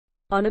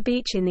On a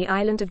beach in the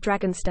island of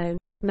Dragonstone,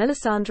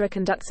 Melisandre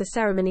conducts a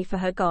ceremony for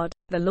her god,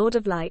 the Lord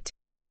of Light.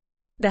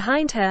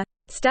 Behind her,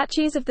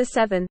 statues of the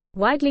seven,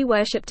 widely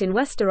worshipped in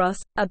Westeros,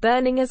 are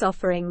burning as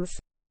offerings.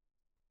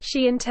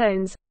 She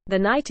intones, "The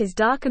night is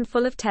dark and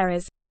full of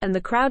terrors," and the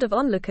crowd of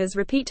onlookers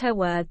repeat her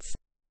words.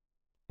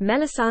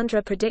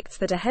 Melisandre predicts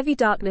that a heavy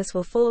darkness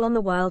will fall on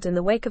the world in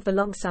the wake of the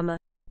long summer,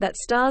 that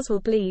stars will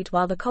bleed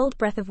while the cold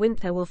breath of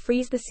winter will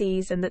freeze the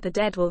seas, and that the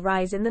dead will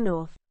rise in the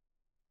north.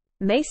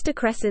 Maester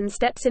Cresson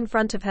steps in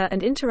front of her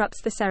and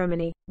interrupts the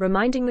ceremony,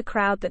 reminding the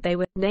crowd that they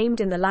were named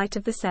in the light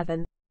of the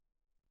seven.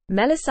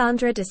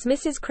 Melisandre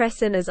dismisses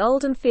Cresson as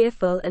old and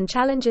fearful and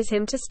challenges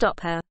him to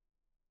stop her.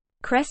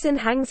 Cresson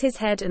hangs his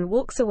head and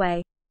walks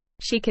away.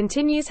 She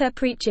continues her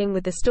preaching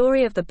with the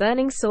story of the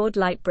burning sword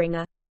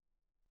Lightbringer.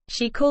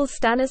 She calls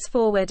Stannis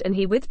forward and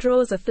he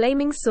withdraws a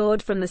flaming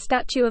sword from the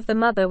statue of the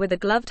mother with a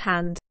gloved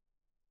hand.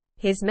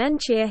 His men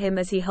cheer him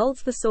as he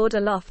holds the sword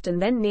aloft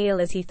and then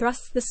kneel as he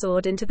thrusts the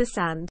sword into the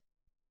sand.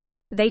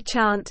 They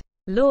chant,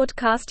 "Lord,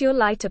 cast your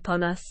light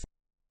upon us."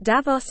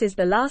 Davos is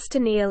the last to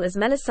kneel as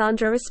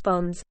Melisandre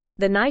responds,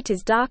 "The night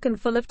is dark and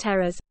full of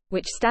terrors,"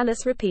 which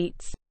Stannis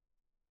repeats.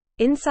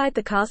 Inside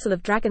the castle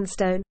of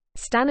Dragonstone,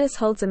 Stannis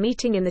holds a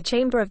meeting in the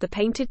chamber of the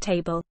painted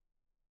table.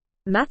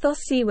 Mathos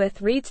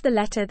Seaworth reads the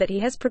letter that he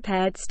has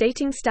prepared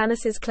stating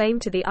Stannis's claim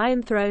to the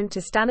Iron Throne to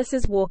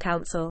Stannis's War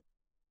Council.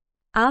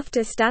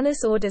 After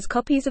Stannis orders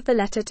copies of the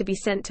letter to be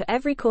sent to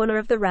every corner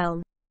of the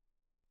realm.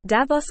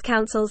 Davos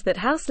counsels that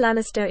House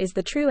Lannister is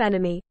the true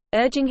enemy,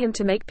 urging him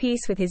to make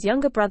peace with his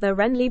younger brother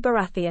Renly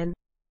Baratheon.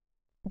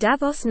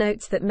 Davos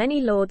notes that many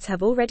lords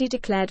have already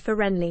declared for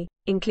Renly,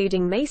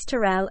 including Mace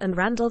Tyrell and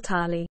Randall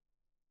Tarly.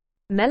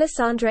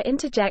 Melisandre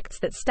interjects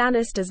that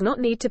Stannis does not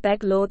need to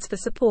beg lords for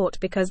support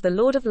because the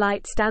Lord of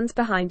Light stands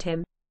behind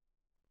him.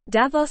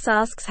 Davos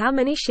asks how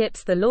many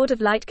ships the Lord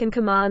of Light can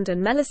command,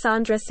 and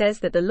Melisandre says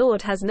that the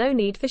Lord has no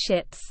need for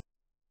ships.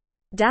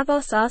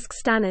 Davos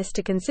asks Stannis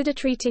to consider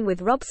treating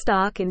with Robb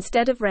Stark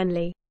instead of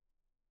Renly.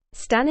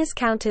 Stannis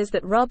counters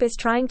that Robb is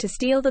trying to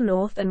steal the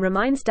North and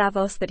reminds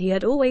Davos that he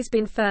had always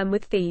been firm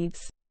with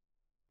thieves.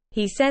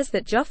 He says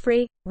that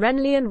Joffrey,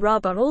 Renly and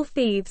Robb are all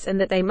thieves and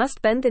that they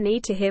must bend the knee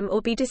to him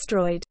or be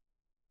destroyed.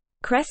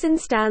 Cresson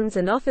stands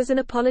and offers an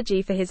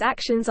apology for his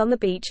actions on the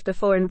beach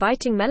before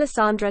inviting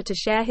Melisandre to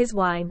share his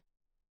wine.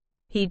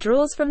 He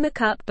draws from the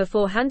cup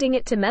before handing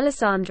it to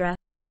Melisandre.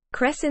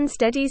 Cresson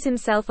steadies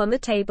himself on the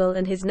table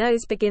and his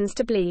nose begins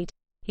to bleed.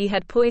 He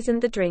had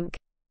poisoned the drink.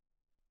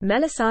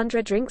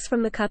 Melisandre drinks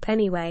from the cup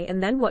anyway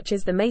and then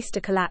watches the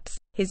maester collapse,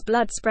 his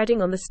blood spreading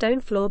on the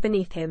stone floor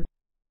beneath him.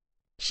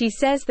 She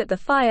says that the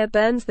fire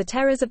burns the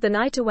terrors of the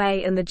night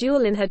away and the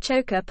jewel in her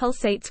choker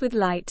pulsates with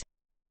light.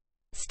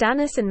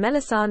 Stannis and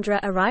Melisandre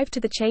arrive to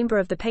the chamber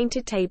of the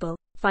painted table,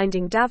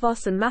 finding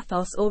Davos and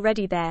Mathos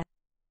already there.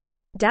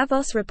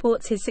 Davos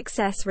reports his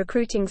success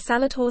recruiting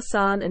Salator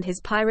San and his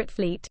pirate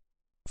fleet.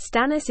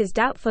 Stannis is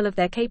doubtful of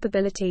their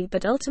capability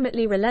but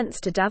ultimately relents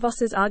to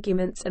Davos's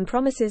arguments and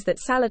promises that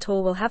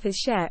Salator will have his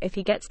share if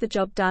he gets the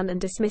job done and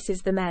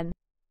dismisses the men.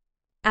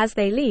 As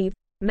they leave,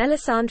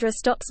 Melisandre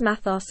stops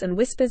Mathos and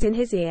whispers in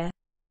his ear.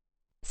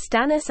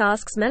 Stannis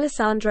asks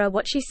Melisandre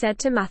what she said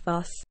to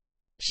Mathos.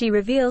 She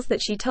reveals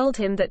that she told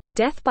him that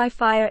death by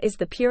fire is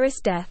the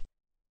purest death.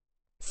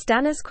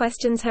 Stannis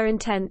questions her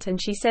intent and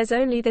she says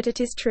only that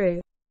it is true.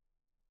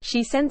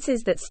 She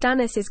senses that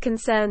Stannis is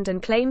concerned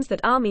and claims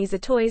that armies are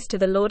toys to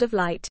the Lord of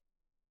Light.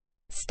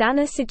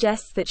 Stannis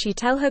suggests that she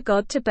tell her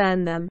god to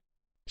burn them.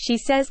 She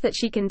says that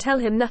she can tell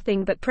him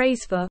nothing but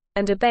praise for,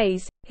 and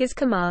obeys, his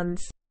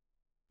commands.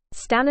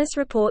 Stannis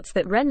reports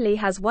that Renly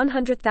has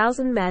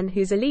 100,000 men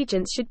whose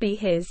allegiance should be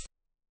his.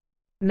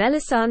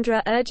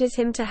 Melisandre urges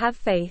him to have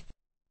faith.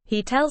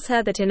 He tells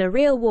her that in a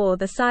real war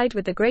the side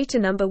with the greater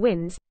number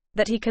wins,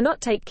 that he cannot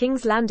take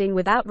King's Landing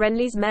without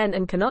Renly's men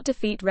and cannot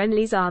defeat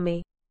Renly's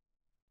army.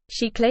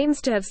 She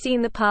claims to have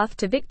seen the path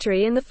to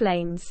victory in the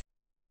flames.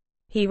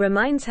 He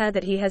reminds her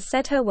that he has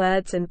said her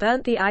words and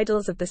burnt the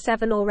idols of the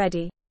seven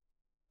already.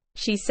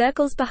 She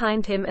circles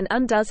behind him and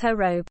undoes her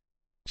robe.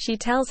 She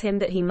tells him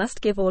that he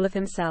must give all of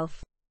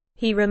himself.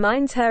 He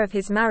reminds her of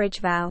his marriage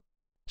vow.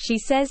 She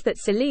says that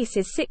Selyse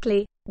is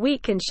sickly,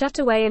 weak and shut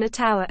away in a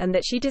tower and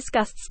that she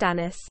disgusts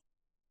Stannis.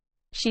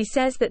 She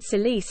says that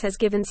Selyse has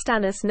given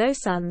Stannis no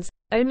sons,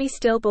 only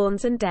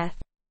stillborns and death.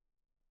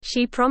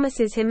 She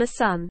promises him a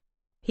son.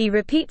 He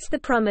repeats the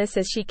promise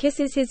as she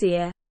kisses his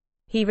ear.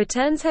 He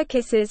returns her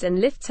kisses and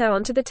lifts her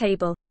onto the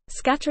table,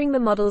 scattering the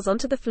models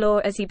onto the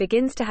floor as he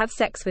begins to have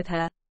sex with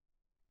her.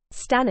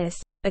 Stannis,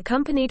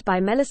 accompanied by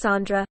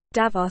Melisandre,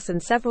 Davos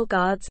and several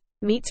guards,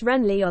 meets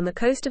Renly on the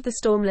coast of the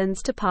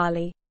Stormlands to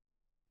parley.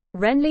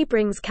 Renly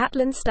brings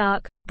Catelyn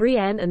Stark,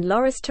 Brienne and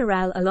Loras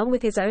Tyrell along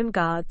with his own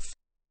guards.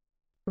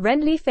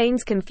 Renly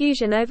feigns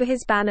confusion over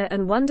his banner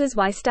and wonders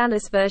why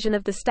Stannis' version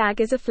of the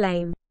stag is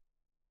aflame.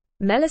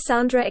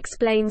 Melisandre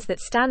explains that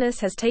Stannis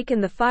has taken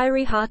the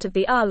fiery heart of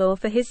the Arlor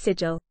for his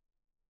sigil.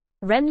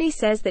 Renly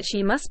says that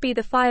she must be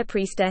the fire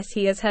priestess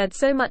he has heard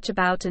so much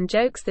about and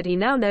jokes that he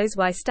now knows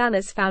why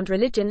Stannis found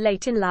religion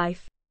late in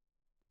life.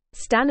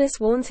 Stannis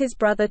warns his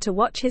brother to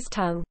watch his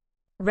tongue.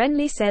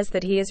 Renly says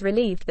that he is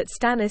relieved that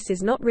Stannis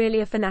is not really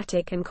a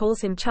fanatic and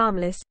calls him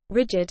charmless,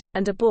 rigid,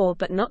 and a bore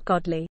but not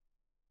godly.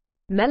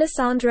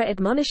 Melisandre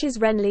admonishes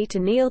Renly to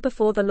kneel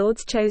before the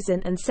Lord's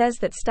chosen and says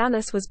that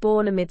Stannis was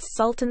born amidst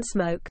salt and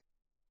smoke.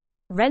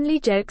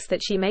 Renly jokes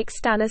that she makes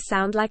Stannis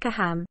sound like a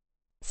ham.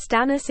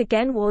 Stannis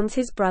again warns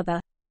his brother.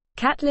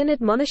 Catelyn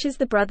admonishes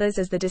the brothers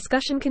as the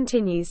discussion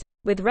continues,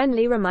 with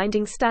Renly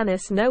reminding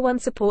Stannis no one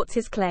supports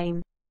his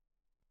claim.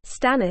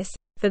 Stannis,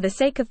 for the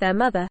sake of their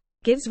mother,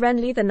 gives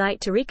Renly the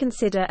night to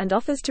reconsider and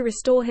offers to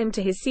restore him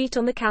to his seat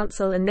on the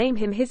council and name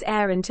him his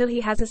heir until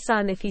he has a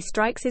son if he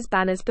strikes his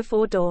banners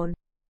before dawn.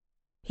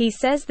 He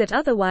says that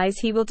otherwise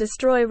he will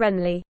destroy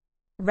Renly.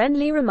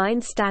 Renly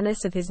reminds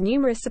Stannis of his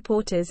numerous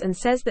supporters and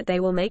says that they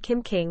will make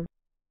him king.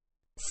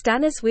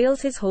 Stannis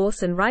wheels his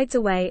horse and rides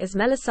away as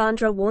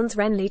Melisandre warns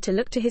Renly to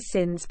look to his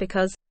sins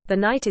because the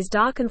night is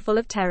dark and full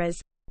of terrors.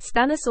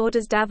 Stannis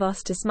orders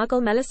Davos to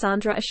smuggle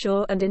Melisandre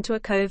ashore and into a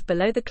cove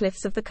below the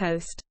cliffs of the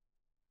coast.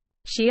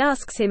 She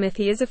asks him if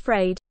he is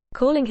afraid,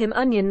 calling him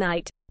Onion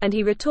Knight, and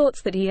he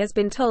retorts that he has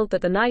been told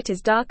that the night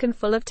is dark and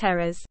full of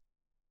terrors.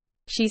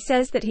 She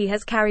says that he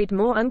has carried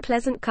more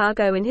unpleasant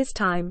cargo in his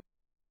time.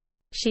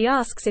 She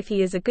asks if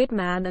he is a good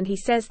man and he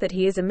says that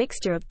he is a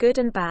mixture of good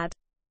and bad.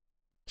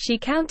 She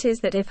counters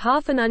that if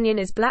half an onion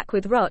is black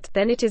with rot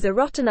then it is a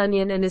rotten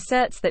onion and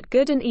asserts that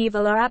good and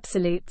evil are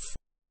absolutes.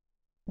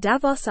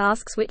 Davos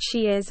asks which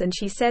she is and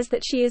she says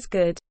that she is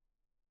good.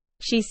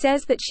 She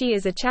says that she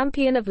is a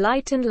champion of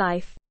light and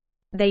life.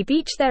 They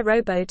beach their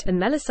rowboat and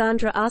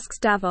Melisandre asks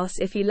Davos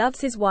if he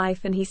loves his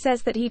wife and he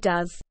says that he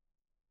does.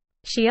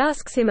 She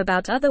asks him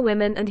about other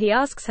women and he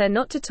asks her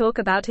not to talk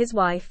about his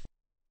wife.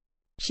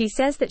 She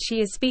says that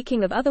she is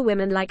speaking of other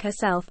women like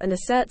herself and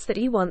asserts that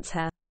he wants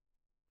her.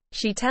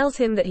 She tells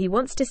him that he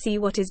wants to see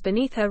what is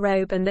beneath her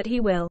robe and that he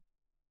will.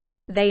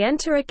 They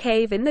enter a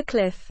cave in the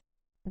cliff.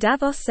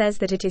 Davos says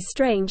that it is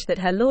strange that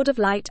her Lord of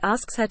Light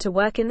asks her to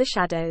work in the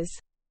shadows.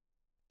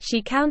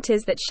 She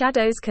counters that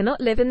shadows cannot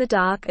live in the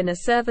dark and are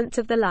servants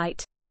of the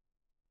light.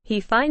 He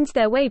finds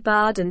their way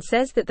barred and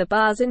says that the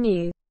bars are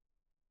new.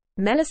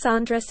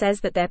 Melisandre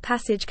says that their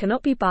passage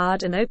cannot be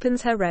barred and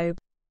opens her robe.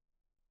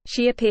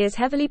 She appears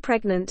heavily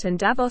pregnant and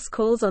Davos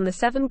calls on the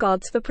seven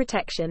gods for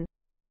protection.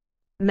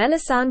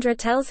 Melisandre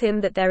tells him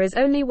that there is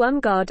only one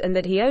God and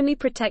that he only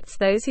protects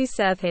those who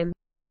serve him.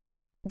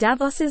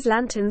 Davos's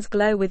lanterns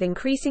glow with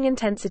increasing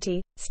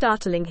intensity,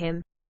 startling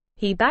him.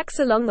 He backs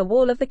along the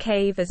wall of the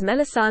cave as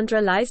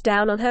Melisandre lies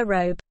down on her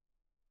robe.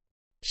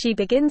 She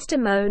begins to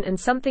moan and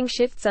something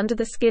shifts under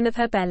the skin of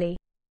her belly.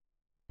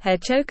 Her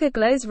choker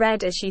glows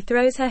red as she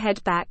throws her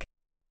head back.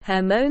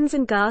 Her moans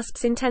and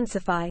gasps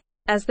intensify,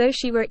 as though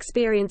she were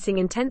experiencing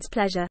intense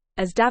pleasure,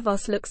 as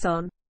Davos looks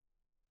on.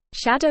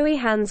 Shadowy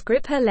hands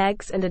grip her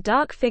legs and a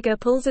dark figure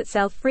pulls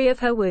itself free of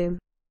her womb.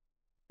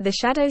 The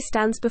shadow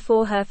stands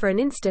before her for an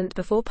instant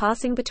before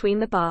passing between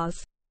the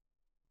bars.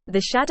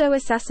 The shadow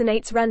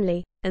assassinates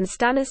Renly, and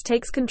Stannis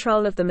takes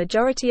control of the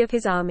majority of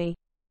his army.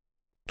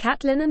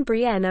 Catelyn and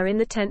Brienne are in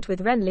the tent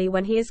with Renly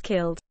when he is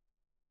killed.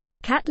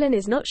 Catelyn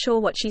is not sure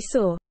what she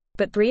saw,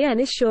 but Brienne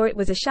is sure it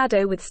was a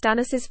shadow with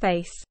Stannis's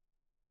face.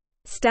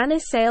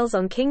 Stannis sails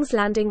on King's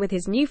Landing with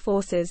his new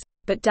forces,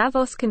 but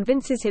Davos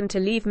convinces him to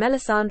leave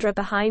Melisandre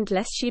behind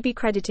lest she be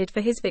credited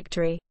for his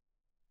victory.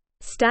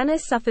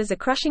 Stannis suffers a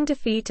crushing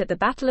defeat at the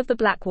Battle of the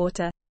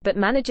Blackwater, but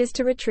manages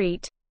to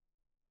retreat.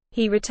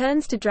 He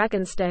returns to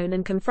Dragonstone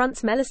and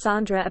confronts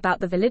Melisandre about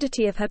the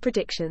validity of her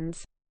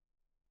predictions.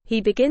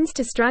 He begins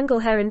to strangle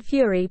her in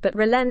fury but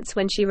relents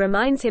when she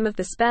reminds him of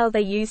the spell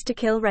they used to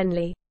kill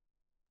Renly.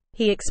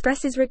 He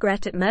expresses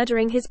regret at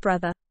murdering his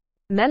brother.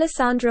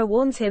 Melisandre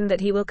warns him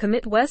that he will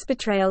commit worse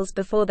betrayals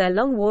before their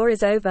long war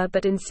is over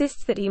but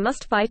insists that he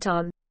must fight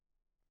on.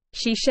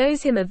 She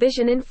shows him a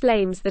vision in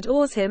flames that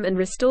awes him and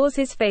restores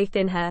his faith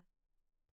in her.